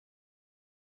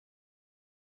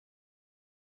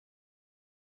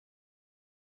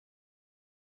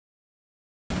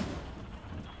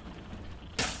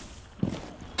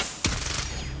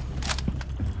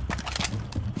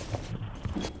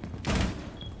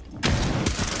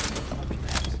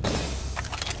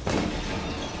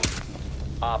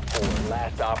Op 4,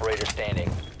 last operator standing.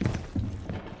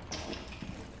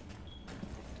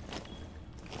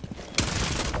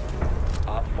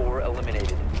 Op 4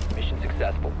 eliminated. Mission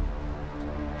successful.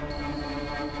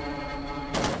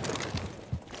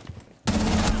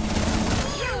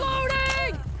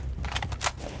 Reloading!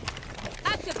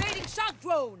 Activating shock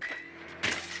drone.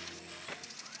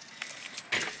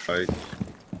 Right.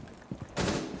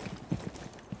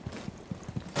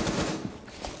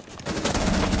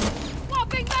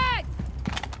 Swapping mag!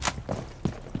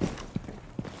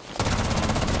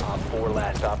 Op 4,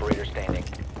 last operator standing.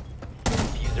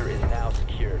 Diffuser is now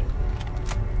secured.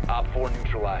 Op 4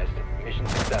 neutralized. Mission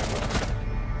successful.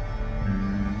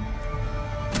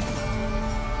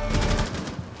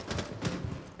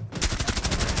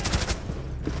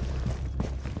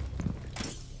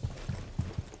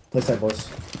 Left side, boys.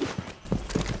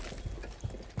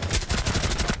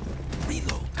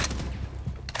 Reload.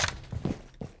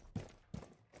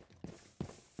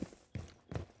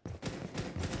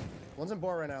 One's in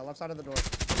board right now, left side of the door.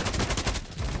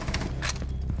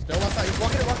 Still left side. He's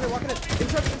walking in.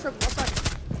 Intrip, left side.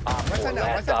 Op 4, Right side now,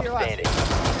 right last side op to your left. standing.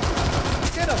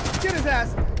 Get him! Get his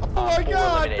ass! Oh Op my 4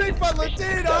 god! eliminated. Big butt Mission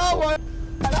Latino! successful.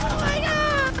 Oh my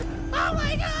god! Oh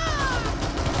my god!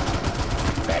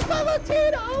 Big butt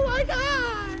Latino! Oh my god!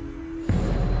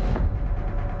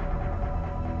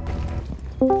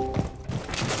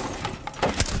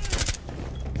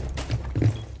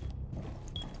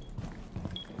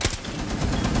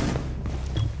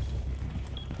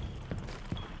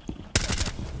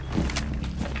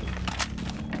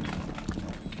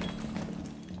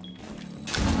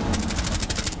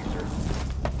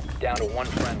 Down to one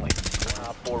friendly. One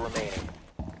Op 4 remaining.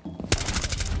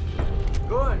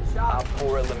 Good shot. Op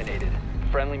 4 eliminated.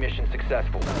 Friendly mission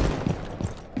successful.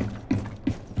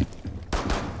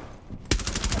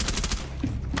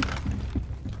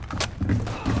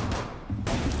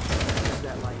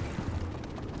 That light.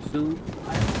 Soon.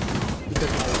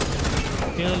 Because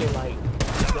like, feeling it like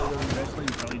wrestling,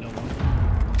 you probably don't want to.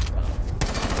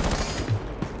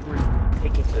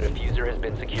 Take it The diffuser has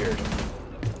been secured.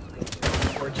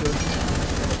 for two.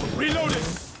 Reloading.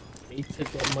 They took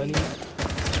that money.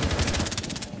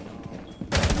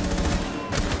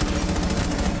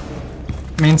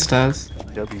 Main stairs.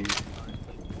 W.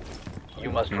 You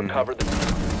must recover the...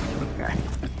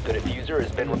 The diffuser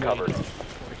has been recovered.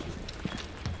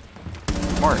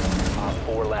 Mark. Op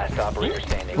 4, last operator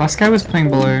standing. Last guy was playing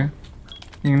below.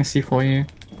 You're gonna see for you.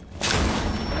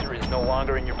 Diffuser is no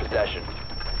longer in your possession.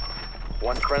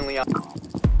 One friendly op...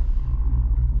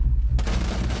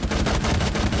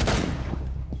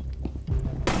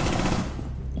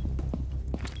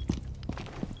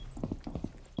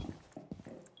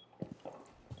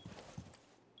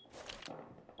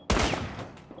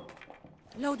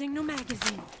 Loading new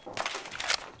magazine.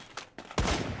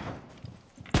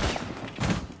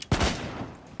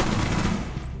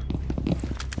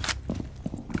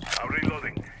 I'm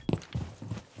reloading.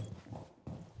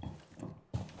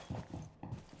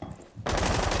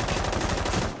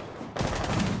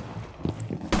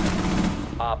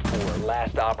 Op 4,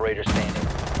 last operator standing.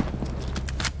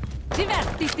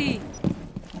 Divertiti!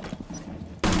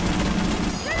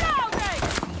 Reloading!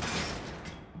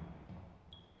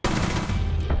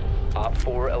 Op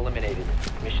 4 eliminated.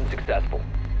 Mission successful.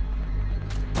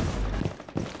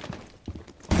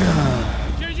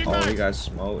 Oh, we got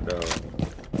smoked though.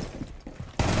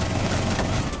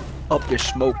 Up your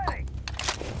smoke.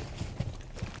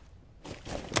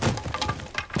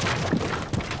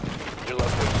 Your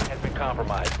location has been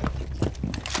compromised.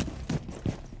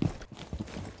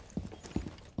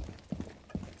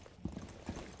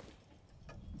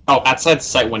 Oh, outside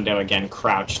sight window again,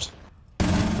 crouched.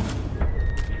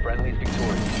 Friendly's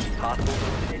victorious. Hostiles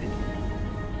eliminated.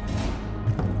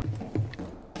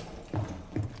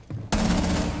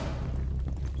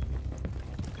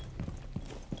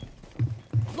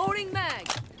 Loading mag!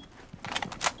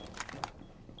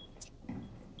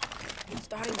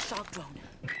 Starting shock drone.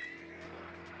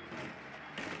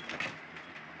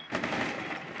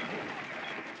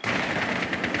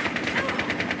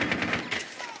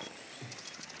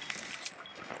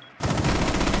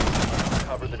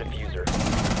 Cover the diffuser.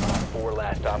 Op 4,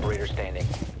 last operator standing.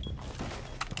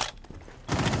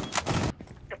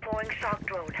 Deploying shock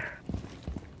drone.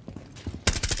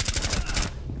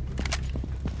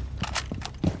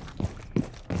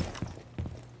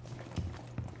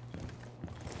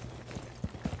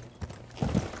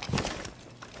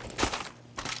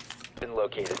 Been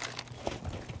located.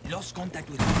 Lost contact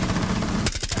with Op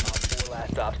 4,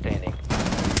 last stop standing.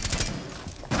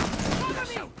 Cover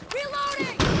me!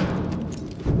 Reloading!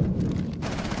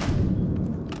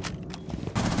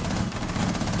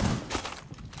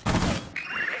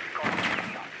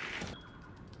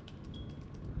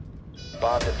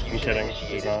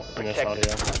 in this audio.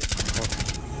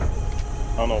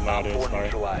 I don't know what map it is, Op 4 sorry.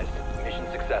 neutralized. Mission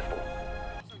successful.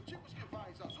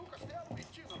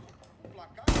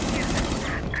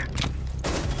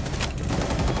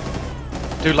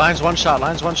 Dude, line's one shot,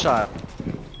 line's one shot.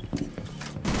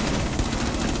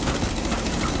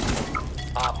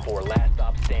 Op 4, last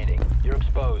stop standing. You're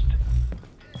exposed.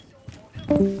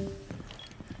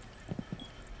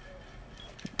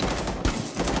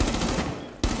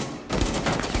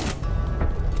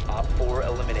 Op 4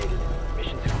 eliminated.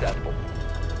 Mission successful.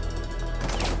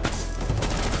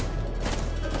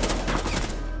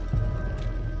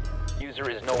 User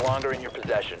is no longer in your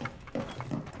possession.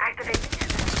 Activate.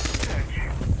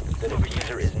 Search. The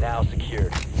diffuser is now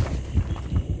secured.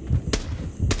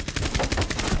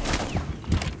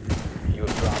 You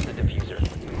have dropped the diffuser.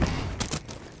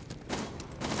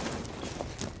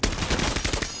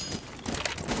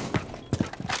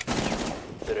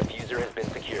 The diffuser has been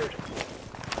secured.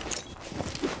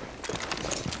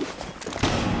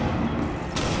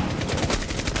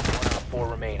 One Op 4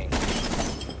 remaining.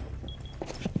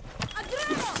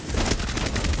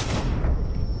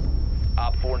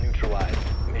 Op 4 neutralized.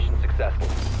 Mission successful.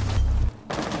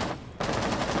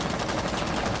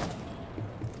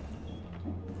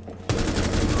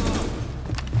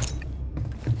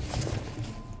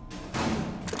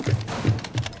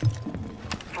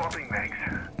 Swapping mags.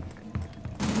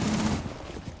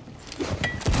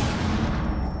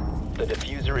 The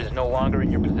diffuser is no longer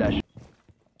in your possession.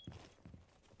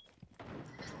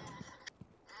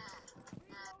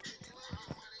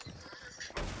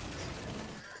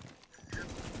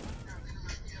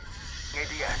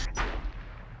 ADS.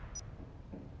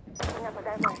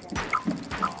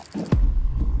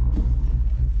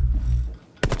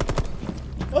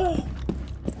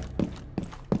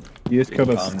 You just killed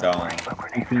us. Calm down.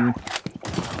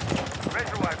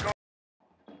 Reservoir, go.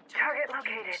 Target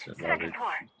located. Shit, Second loaded.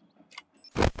 floor.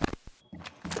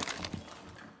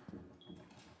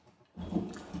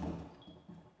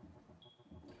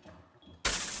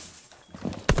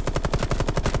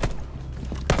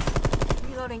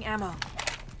 Reloading ammo.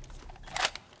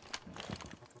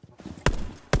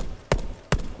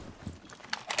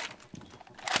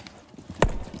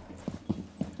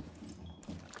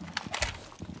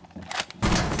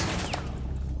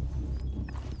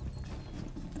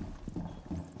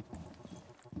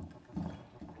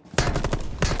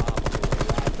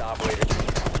 Last operator.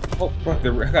 Oh fuck!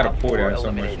 I gotta Op pour 4 that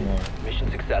so much eliminated. more.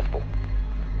 Mission successful.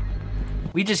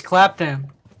 We just clapped him.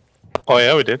 Oh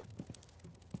yeah, we did.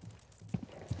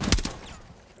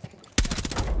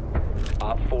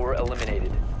 Op 4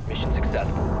 eliminated. Mission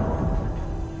successful.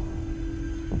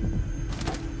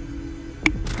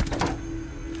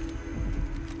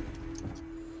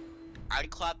 I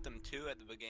clapped them too at the beginning.